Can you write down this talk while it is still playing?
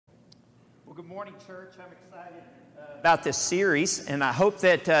Well, good morning, church. I'm excited about this series, and I hope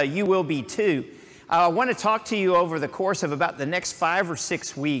that you will be too. I want to talk to you over the course of about the next 5 or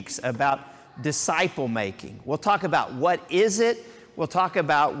 6 weeks about disciple making. We'll talk about what is it, we'll talk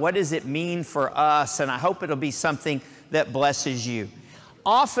about what does it mean for us, and I hope it'll be something that blesses you.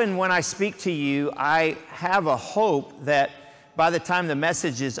 Often when I speak to you, I have a hope that by the time the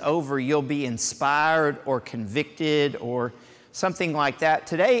message is over, you'll be inspired or convicted or something like that.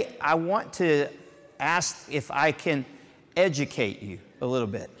 Today, I want to ask if I can educate you a little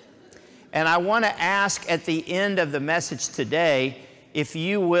bit. And I want to ask at the end of the message today if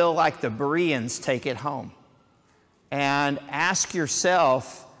you will, like the Bereans, take it home and ask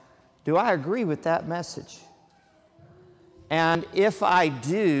yourself, do I agree with that message? And if I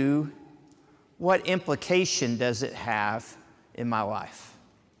do, what implication does it have in my life?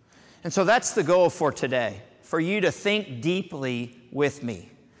 And so that's the goal for today, for you to think deeply with me,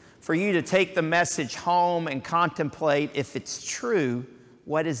 for you to take the message home and contemplate if it's true,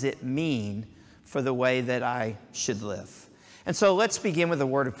 what does it mean for the way that I should live? And so let's begin with a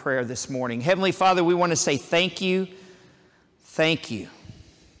word of prayer this morning. Heavenly Father, we want to say thank you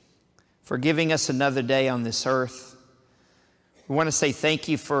for giving us another day on this earth. We want to say thank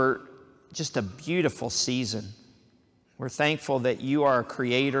you for just a beautiful season. We're thankful that you are a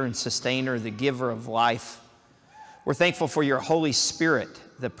creator and sustainer, the giver of life. We're thankful for your Holy Spirit,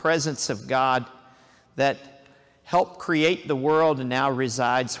 the presence of God that helped create the world and now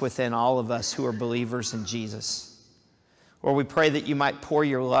resides within all of us who are believers in Jesus. Lord, we pray that you might pour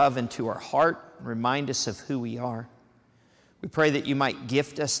your love into our heart and remind us of who we are. We pray that you might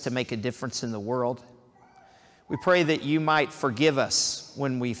gift us to make a difference in the world. We pray that you might forgive us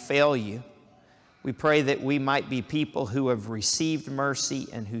when we fail you. We pray that we might be people who have received mercy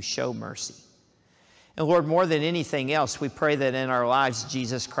and who show mercy. And Lord, more than anything else, we pray that in our lives,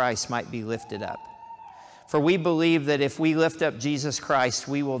 Jesus Christ might be lifted up. For we believe that if we lift up Jesus Christ,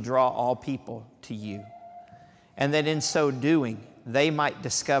 we will draw all people to you. And that in so doing, they might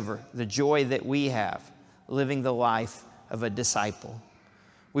discover the joy that we have living the life of a disciple.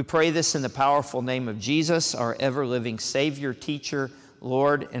 We pray this in the powerful name of Jesus, our ever-living Savior, teacher,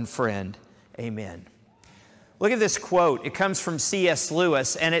 Lord, and friend. Amen. Look at this quote. It comes from C.S.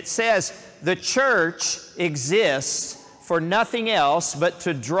 Lewis, and it says, "The church exists for nothing else but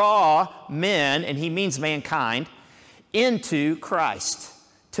to draw men," and he means mankind, "into Christ,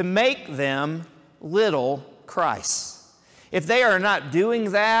 to make them little Christs. If they are not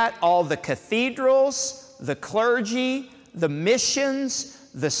doing that, all the cathedrals, the clergy, the missions,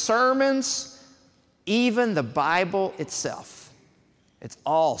 the sermons, even the Bible itself, it's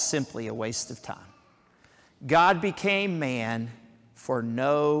all simply a waste of time. God became man for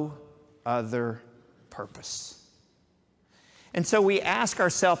no other purpose." And so we ask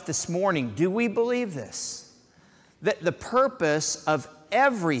ourselves this morning, do we believe this? That the purpose of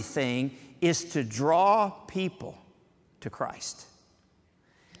everything is to draw people to Christ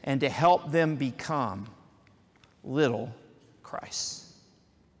and to help them become little Christs.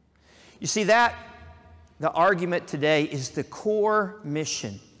 You see, that the argument today is the core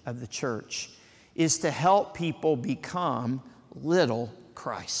mission of the church is to help people become little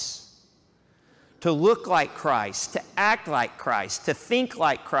Christs. To look like Christ, to act like Christ, to think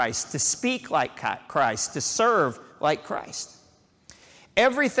like Christ, to speak like Christ, to serve like Christ.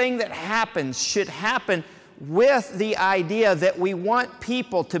 Everything that happens should happen with the idea that we want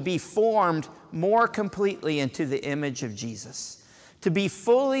people to be formed more completely into the image of Jesus, to be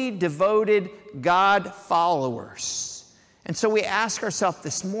fully devoted God followers. And so we ask ourselves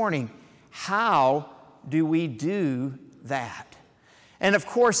this morning, how do we do that? And of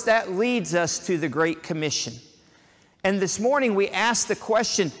course, that leads us to the Great Commission. And this morning we ask the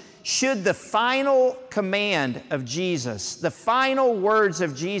question, should the final command of Jesus, the final words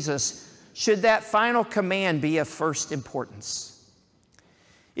of Jesus, should that final command be of first importance?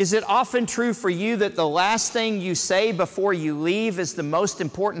 Is it often true for you that the last thing you say before you leave is the most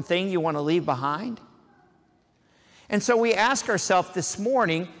important thing you want to leave behind? And so we ask ourselves this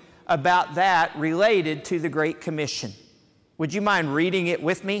morning about that related to the Great Commission. Would you mind reading it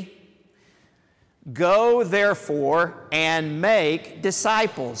with me? "Go, therefore, and make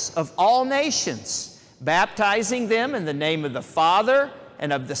disciples of all nations, baptizing them in the name of the Father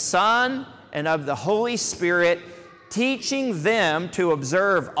and of the Son and of the Holy Spirit, teaching them to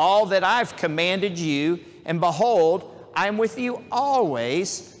observe all that I've commanded you, and behold, I am with you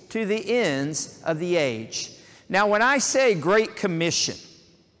always to the ends of the age." Now, when I say Great Commission,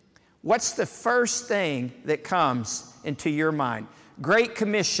 what's the first thing that comes into your mind? Great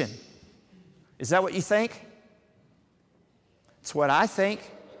Commission. Is that what you think? It's what I think.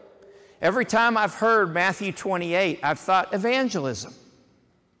 Every time I've heard Matthew 28, I've thought evangelism.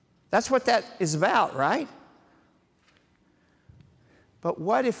 That's what that is about, right? But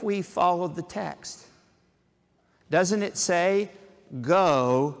what if we followed the text? Doesn't it say,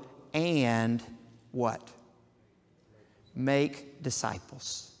 go and what? Make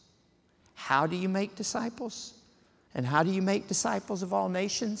disciples. How do you make disciples? And how do you make disciples of all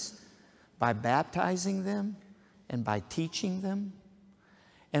nations? By baptizing them and by teaching them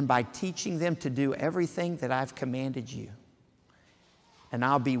and by teaching them to do everything that I've commanded you. And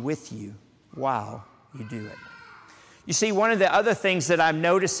I'll be with you while you do it. You see, one of the other things that I'm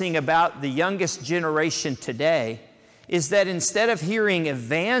noticing about the youngest generation today is that instead of hearing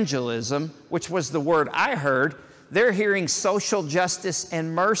evangelism, which was the word I heard, they're hearing social justice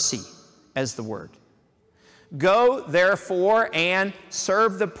and mercy as the word. Go, therefore, and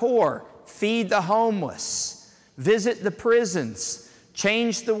serve the poor, feed the homeless, visit the prisons,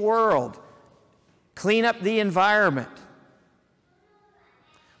 change the world, clean up the environment.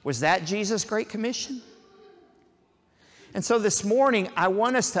 Was that Jesus' Great Commission? And so this morning, I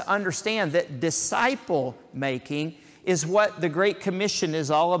want us to understand that disciple making is what the Great Commission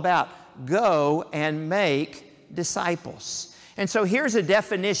is all about. Go and make disciples. And so here's a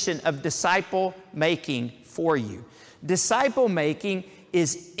definition of disciple making for you. Disciple making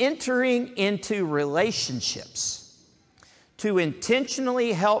is entering into relationships to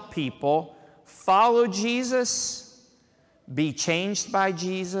intentionally help people follow Jesus, be changed by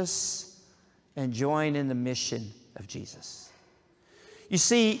Jesus, and join in the mission of Jesus. You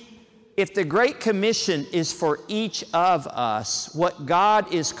see, if the Great Commission is for each of us, what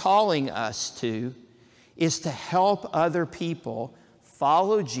God is calling us to is to help other people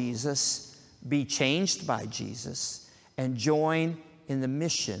follow Jesus, be changed by Jesus, and join in the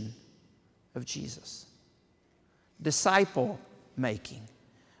mission of Jesus. Disciple making.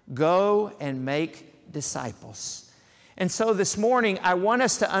 Go and make disciples. And so this morning, I want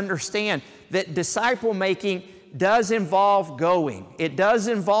us to understand that disciple making does involve going. It does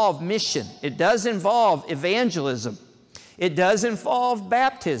involve mission. It does involve evangelism. It does involve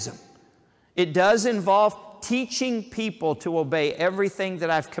baptism. It does involve teaching people to obey everything that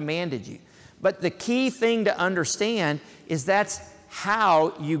I've commanded you. But the key thing to understand is that's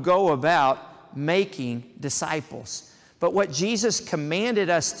how you go about making disciples. But what Jesus commanded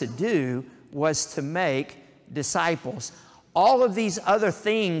us to do was to make disciples. All of these other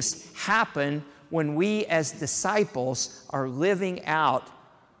things happen when we as disciples are living out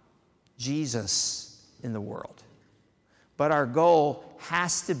Jesus in the world. But our goal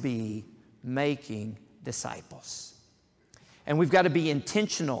has to be making disciples. And we've got to be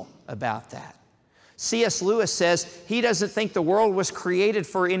intentional about that. C.S. Lewis says he doesn't think the world was created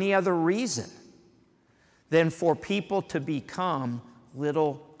for any other reason than for people to become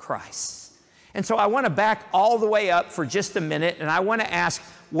little Christs. And so I want to back all the way up for just a minute, and I want to ask,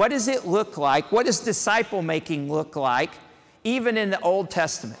 what does it look like? What does disciple making look like, even in the Old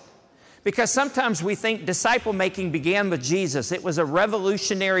Testament? Because sometimes we think disciple making began with Jesus. It was a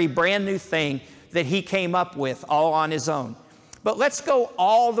revolutionary, brand new thing that he came up with all on his own. But let's go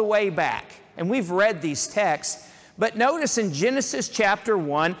all the way back. And we've read these texts. But notice in Genesis chapter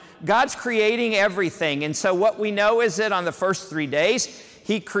 1, God's creating everything. And so what we know is that on the first 3 days,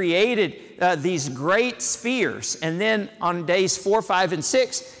 he created these great spheres. And then on days 4, 5, and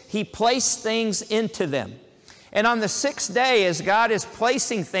 6, he placed things into them. And on the 6th day, as God is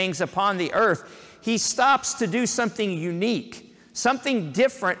placing things upon the earth, he stops to do something unique, something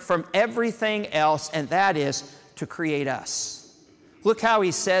different from everything else, and that is to create us. Look how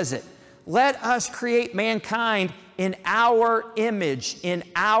he says it. Let us create mankind in our image, in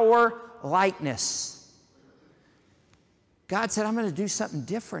our likeness. God said, I'm going to do something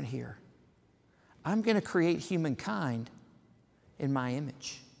different here. I'm going to create humankind in my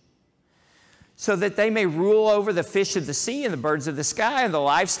image, so that they may rule over the fish of the sea and the birds of the sky and the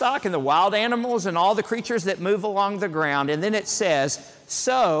livestock and the wild animals and all the creatures that move along the ground. And then it says,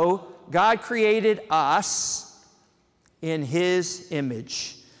 so God created us in his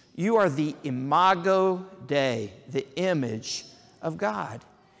image. You are the imago Dei, the image of God.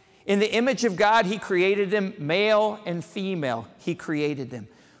 In the image of God, he created them, male and female. He created them.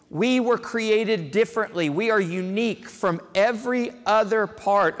 We were created differently. We are unique from every other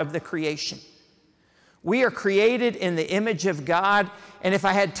part of the creation. We are created in the image of God, and if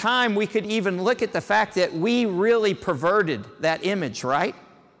I had time, we could even look at the fact that we really perverted that image, right?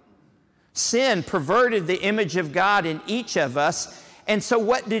 Sin perverted the image of God in each of us, and so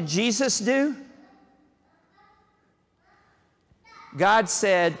what did Jesus do? God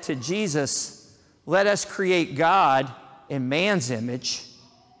said to Jesus, let us create God in man's image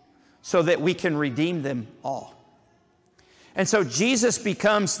so that we can redeem them all. And so Jesus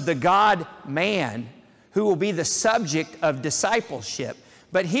becomes the God-man who will be the subject of discipleship.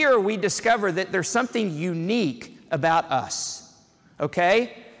 But here we discover that there's something unique about us,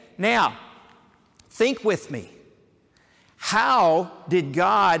 okay? Now, think with me. How did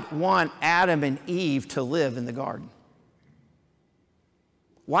God want Adam and Eve to live in the garden?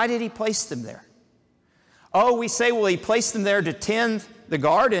 Why did he place them there? Oh, we say, well, he placed them there to tend the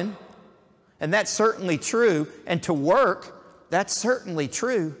garden, and that's certainly true, and to work, that's certainly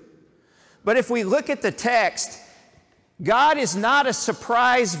true. But if we look at the text, God is not a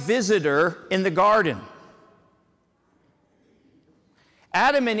surprise visitor in the garden.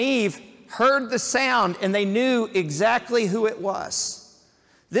 Adam and Eve heard the sound and they knew exactly who it was.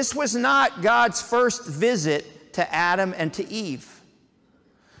 This was not God's first visit to Adam and to Eve.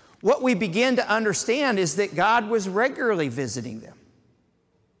 What we begin to understand is that God was regularly visiting them.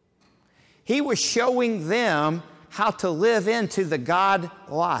 He was showing them how to live into the God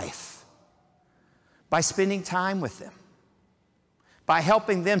life by spending time with them, by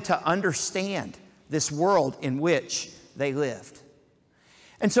helping them to understand this world in which they lived.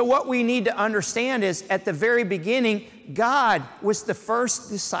 And so what we need to understand is at the very beginning, God was the first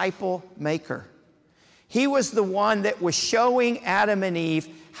disciple maker. He was the one that was showing Adam and Eve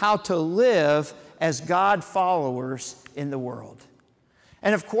how to live as God followers in the world.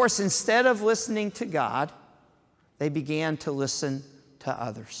 And of course, instead of listening to God, they began to listen to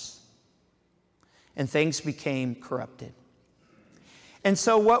others. And things became corrupted. And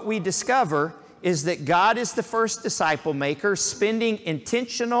so what we discover is that God is the first disciple maker, spending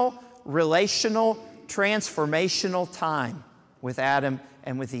intentional, relational, transformational time with Adam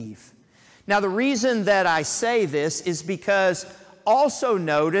and with Eve. Now, the reason that I say this is because also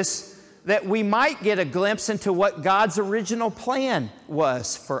notice that we might get a glimpse into what God's original plan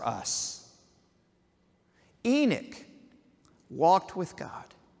was for us. Enoch walked with God.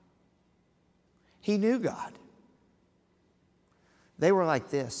 He knew God. They were like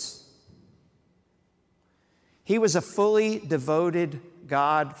this. He was a fully devoted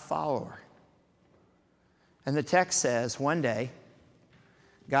God follower. And the text says, one day,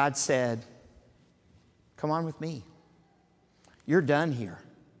 God said, "Come on with me. You're done here."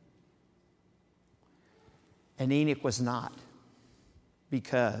 And Enoch was not,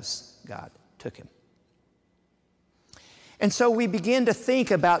 because God took him. And so we begin to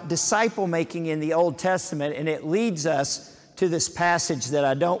think about disciple making in the Old Testament, and it leads us to this passage that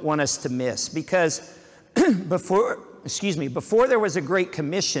I don't want us to miss, because before there was a Great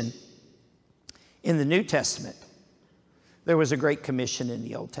Commission in the New Testament, there was a Great Commission in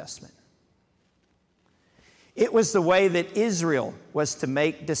the Old Testament. It was the way that Israel was to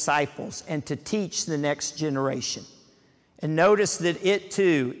make disciples and to teach the next generation. And notice that it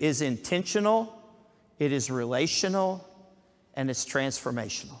too is intentional, it is relational, and it's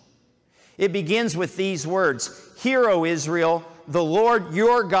transformational. It begins with these words, "Hear, O Israel, the Lord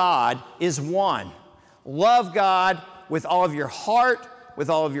your God is one. Love God with all of your heart, with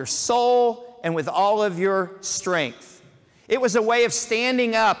all of your soul, and with all of your strength." It was a way of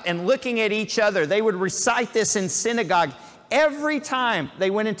standing up and looking at each other. They would recite this in synagogue every time they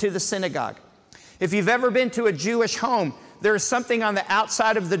went into the synagogue. If you've ever been to a Jewish home, there is something on the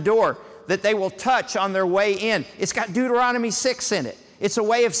outside of the door that they will touch on their way in. It's got Deuteronomy 6 in it. It's a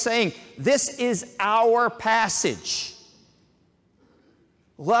way of saying, this is our passage.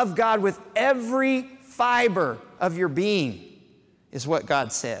 Love God with every fiber of your being, is what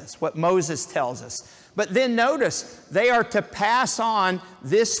God says, what Moses tells us. But then notice, they are to pass on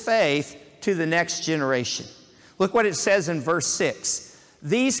this faith to the next generation. Look what it says in verse 6.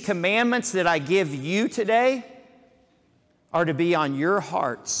 "These commandments that I give you today are to be on your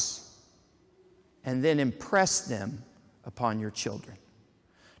hearts, and then impress them upon your children."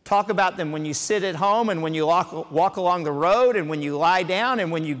 Talk about them when you sit at home and when you walk along the road and when you lie down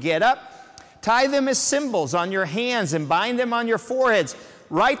and when you get up. Tie them as symbols on your hands and bind them on your foreheads.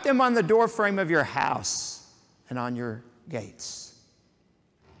 Write them on the doorframe of your house and on your gates.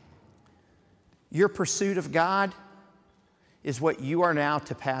 Your pursuit of God is what you are now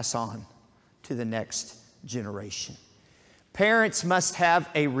to pass on to the next generation. Parents must have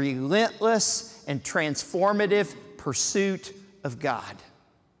a relentless and transformative pursuit of God.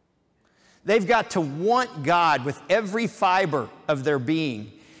 They've got to want God with every fiber of their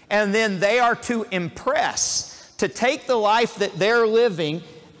being. And then they are to impress, to take the life that they're living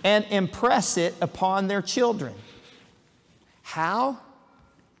and impress it upon their children. How?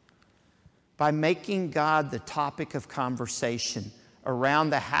 By making God the topic of conversation around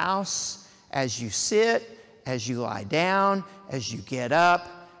the house, as you sit, as you lie down, as you get up,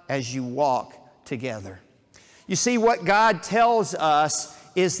 as you walk together. You see, what God tells us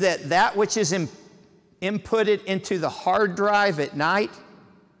is that which is inputted into the hard drive at night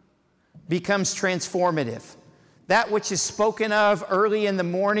becomes transformative. That which is spoken of early in the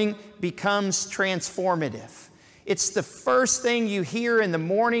morning becomes transformative. It's the first thing you hear in the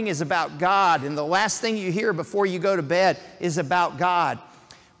morning is about God, and the last thing you hear before you go to bed is about God.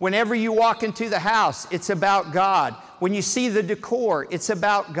 Whenever you walk into the house, it's about God. When you see the decor, it's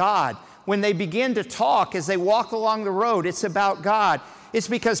about God. When they begin to talk as they walk along the road, it's about God. It's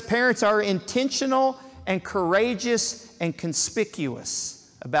because parents are intentional and courageous and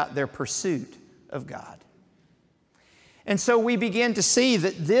conspicuous about their pursuit of God. And so we begin to see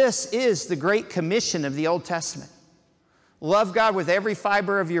that this is the Great Commission of the Old Testament. Love God with every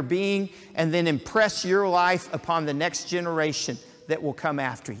fiber of your being, and then impress your life upon the next generation that will come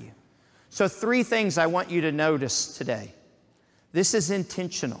after you. So 3 things I want you to notice today. This is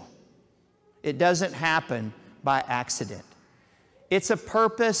intentional. It doesn't happen by accident. It's a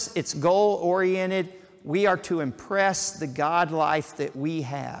purpose. It's goal-oriented. We are to impress the God life that we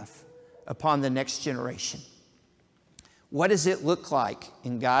have upon the next generation. What does it look like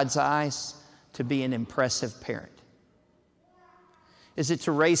in God's eyes to be an impressive parent? Is it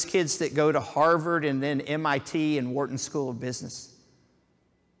to raise kids that go to Harvard and then MIT and Wharton School of Business?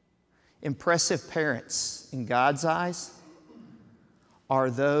 Impressive parents in God's eyes are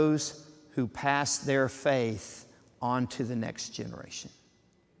those who pass their faith on to the next generation.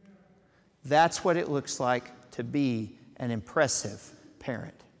 That's what it looks like to be an impressive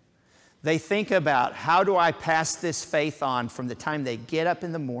parent. They think about, how do I pass this faith on from the time they get up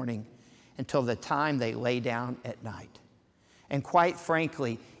in the morning until the time they lay down at night? And quite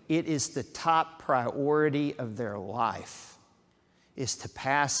frankly, it is the top priority of their life, is to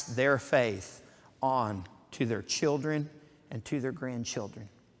pass their faith on to their children and to their grandchildren.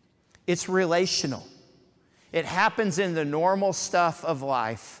 It's relational. It happens in the normal stuff of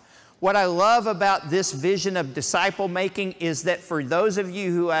life. What I love about this vision of disciple making is that for those of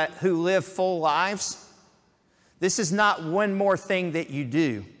you who live full lives, this is not one more thing that you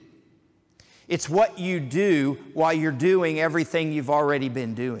do. It's what you do while you're doing everything you've already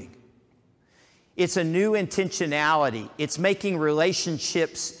been doing. It's a new intentionality. It's making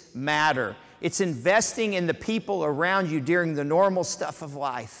relationships matter. It's investing in the people around you during the normal stuff of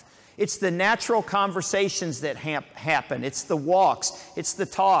life. It's the natural conversations that happen. It's the walks. It's the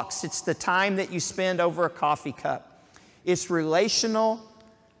talks. It's the time that you spend over a coffee cup. It's relational,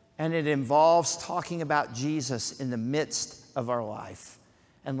 and it involves talking about Jesus in the midst of our life.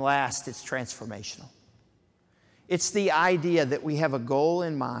 And last, it's transformational. It's the idea that we have a goal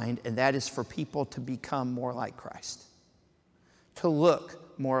in mind, and that is for people to become more like Christ, to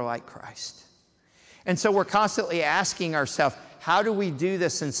look more like Christ. And so we're constantly asking ourselves, how do we do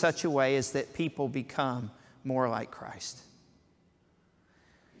this in such a way as that people become more like Christ?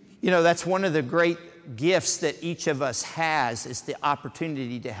 You know, that's one of the great gifts that each of us has, is the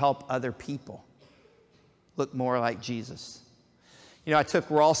opportunity to help other people look more like Jesus. You know, I took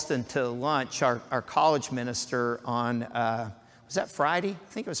Ralston to lunch, our college minister, on, was that Friday?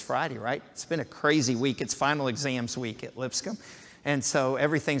 I think it was Friday, right? It's been a crazy week. It's final exams week at Lipscomb. And so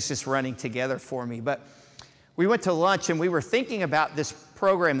everything's just running together for me. But we went to lunch, and we were thinking about this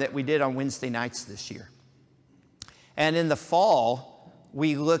program that we did on Wednesday nights this year. And in the fall,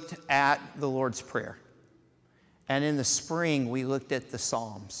 we looked at the Lord's Prayer. And in the spring, we looked at the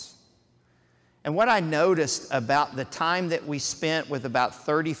Psalms. And what I noticed about the time that we spent with about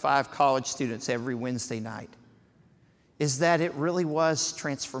 35 college students every Wednesday night is that it really was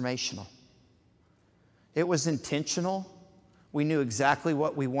transformational. It was intentional. We knew exactly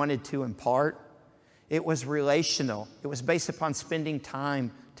what we wanted to impart. It was relational. It was based upon spending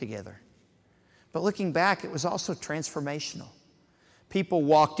time together. But looking back, it was also transformational. People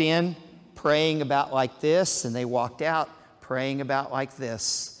walked in praying about like this, and they walked out praying about like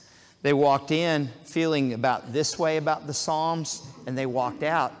this. They walked in feeling about this way about the Psalms, and they walked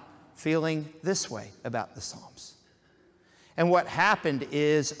out feeling this way about the Psalms. And what happened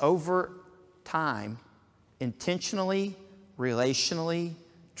is, over time, intentionally, relationally,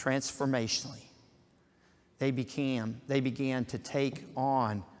 transformationally, they began to take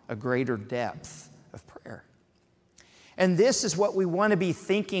on a greater depth of prayer. And this is what we want to be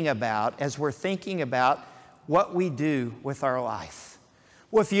thinking about as we're thinking about what we do with our life.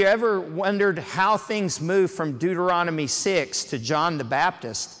 Well, if you ever wondered how things moved from Deuteronomy 6 to John the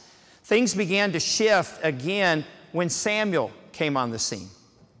Baptist, things began to shift again when Samuel came on the scene.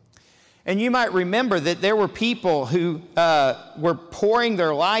 And you might remember that there were people who were pouring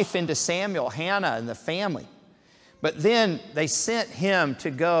their life into Samuel, Hannah, and the family. But then they sent him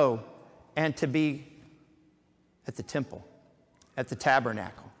to go and to be at the temple, at the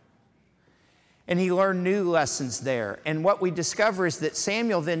tabernacle. And he learned new lessons there. And what we discover is that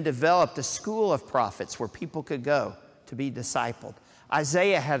Samuel then developed a school of prophets where people could go to be discipled.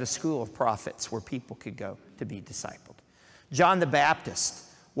 Isaiah had a school of prophets where people could go to be discipled. John the Baptist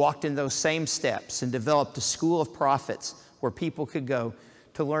walked in those same steps and developed a school of prophets where people could go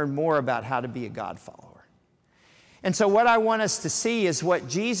to learn more about how to be a God follower. And so what I want us to see is what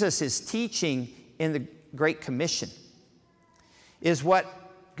Jesus is teaching in the Great Commission is what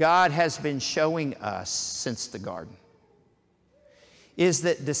God has been showing us since the garden, is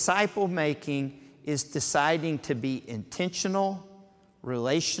that disciple making is deciding to be intentional,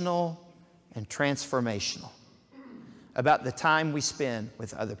 relational, and transformational about the time we spend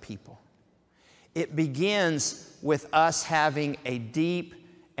with other people. It begins with us having a deep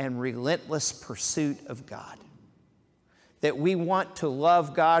and relentless pursuit of God. That we want to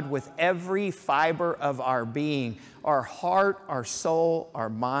love God with every fiber of our being, our heart, our soul, our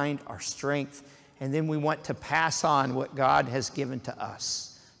mind, our strength, and then we want to pass on what God has given to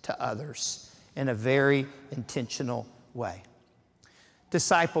us, to others, in a very intentional way.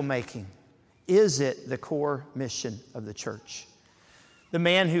 Disciple making, is it the core mission of the church? The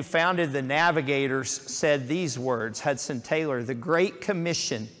man who founded the Navigators said these words, Hudson Taylor, "The Great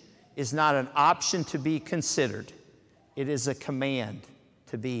Commission is not an option to be considered. It is a command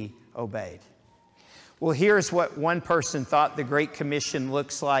to be obeyed." Well, here's what one person thought the Great Commission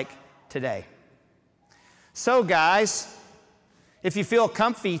looks like today. So guys, if you feel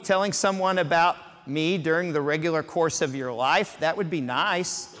comfy telling someone about me during the regular course of your life, that would be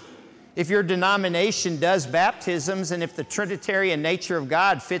nice. If your denomination does baptisms and if the Trinitarian nature of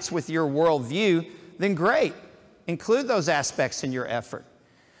God fits with your worldview, then great. Include those aspects in your effort.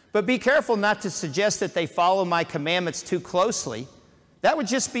 But be careful not to suggest that they follow my commandments too closely. That would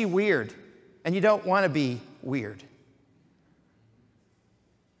just be weird, and you don't want to be weird.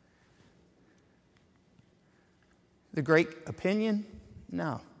 The great opinion?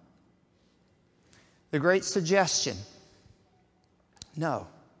 No. The great suggestion? No.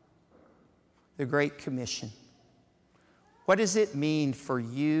 The Great Commission. What does it mean for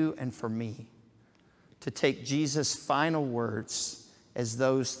you and for me to take Jesus' final words as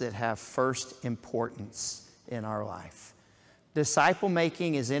those that have first importance in our life? Disciple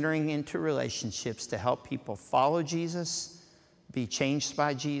making is entering into relationships to help people follow Jesus, be changed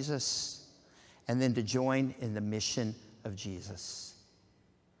by Jesus, and then to join in the mission of Jesus.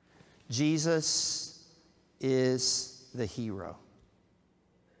 Jesus is the hero.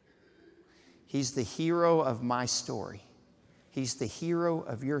 He's the hero of my story. He's the hero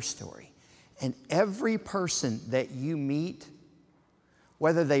of your story. And every person that you meet,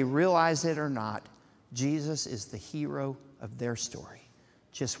 whether they realize it or not, Jesus is the hero of their story,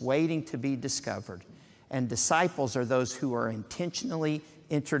 just waiting to be discovered. And disciples are those who are intentionally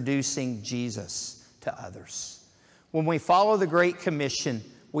introducing Jesus to others. When we follow the Great Commission,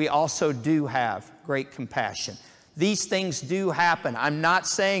 we also do have great compassion. These things do happen. I'm not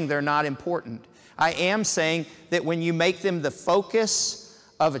saying they're not important. I am saying that when you make them the focus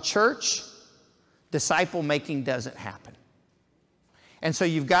of a church, disciple making doesn't happen. And so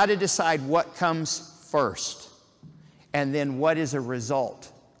you've got to decide what comes first and then what is a result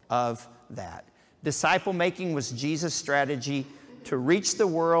of that. Disciple making was Jesus' strategy to reach the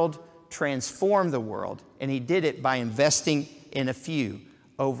world, transform the world, and he did it by investing in a few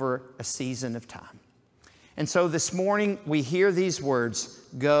over a season of time. And so this morning we hear these words,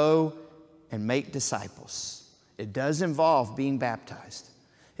 go and make disciples. It does involve being baptized.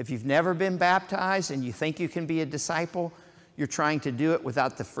 If you've never been baptized and you think you can be a disciple, you're trying to do it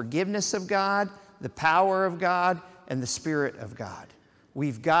without the forgiveness of God, the power of God, and the Spirit of God.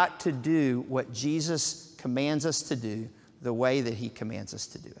 We've got to do what Jesus commands us to do the way that he commands us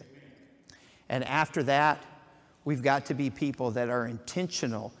to do it. And after that, we've got to be people that are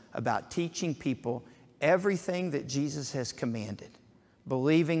intentional about teaching people everything that Jesus has commanded,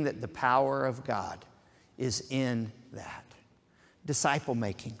 believing that the power of God is in that. Disciple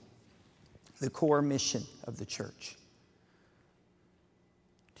making, the core mission of the church.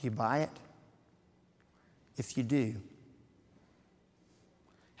 Do you buy it? If you do,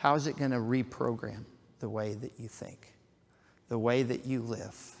 how is it going to reprogram the way that you think, the way that you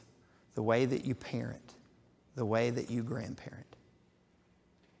live, the way that you parent, the way that you grandparent?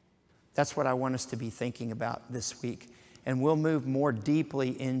 That's what I want us to be thinking about this week. And we'll move more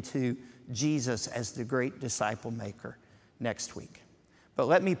deeply into Jesus as the great disciple maker next week. But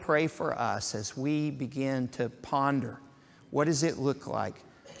let me pray for us as we begin to ponder what does it look like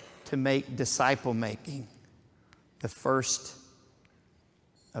to make disciple making the first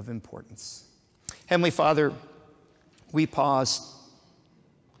of importance. Heavenly Father, we pause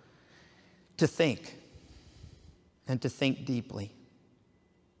to think and to think deeply.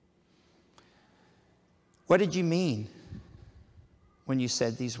 What did you mean when you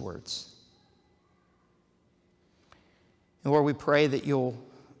said these words? And Lord, we pray that you'll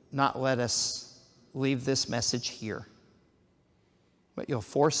not let us leave this message here, but you'll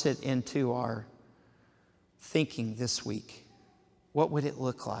force it into our thinking this week. What would it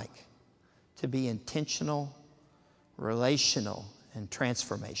look like to be intentional, relational, and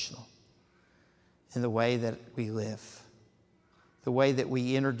transformational in the way that we live, the way that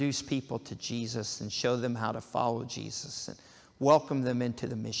we introduce people to Jesus and show them how to follow Jesus and welcome them into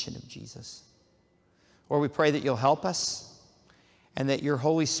the mission of Jesus? Lord, we pray that you'll help us and that your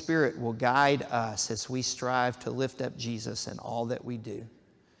Holy Spirit will guide us as we strive to lift up Jesus in all that we do.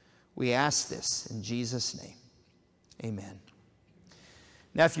 We ask this in Jesus' name. Amen.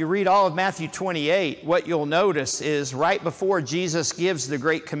 Now, if you read all of Matthew 28, what you'll notice is right before Jesus gives the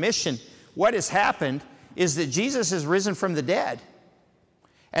Great Commission, what has happened is that Jesus is risen from the dead,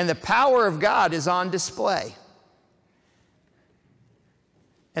 and the power of God is on display.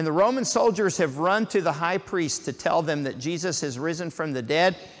 And the Roman soldiers have run to the high priest to tell them that Jesus has risen from the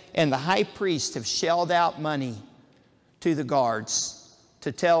dead, and the high priest have shelled out money to the guards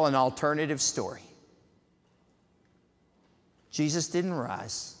to tell an alternative story. Jesus didn't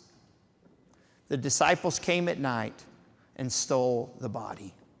rise. The disciples came at night and stole the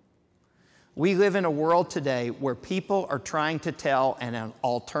body. We live in a world today where people are trying to tell an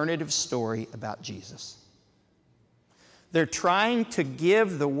alternative story about Jesus. They're trying to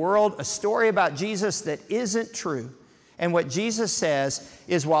give the world a story about Jesus that isn't true. And what Jesus says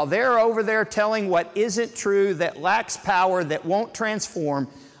is, while they're over there telling what isn't true, that lacks power, that won't transform,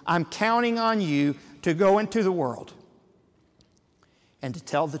 I'm counting on you to go into the world and to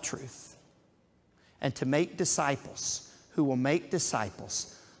tell the truth and to make disciples who will make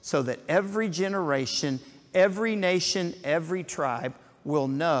disciples, so that every generation, every nation, every tribe will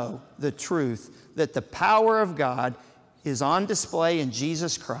know the truth that the power of God is on display in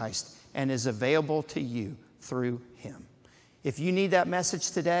Jesus Christ and is available to you through him. If you need that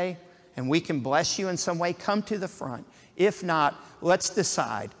message today and we can bless you in some way, come to the front. If not, let's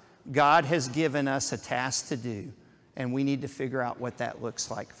decide. God has given us a task to do, and we need to figure out what that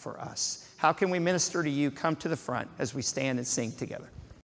looks like for us. How can we minister to you? Come to the front as we stand and sing together.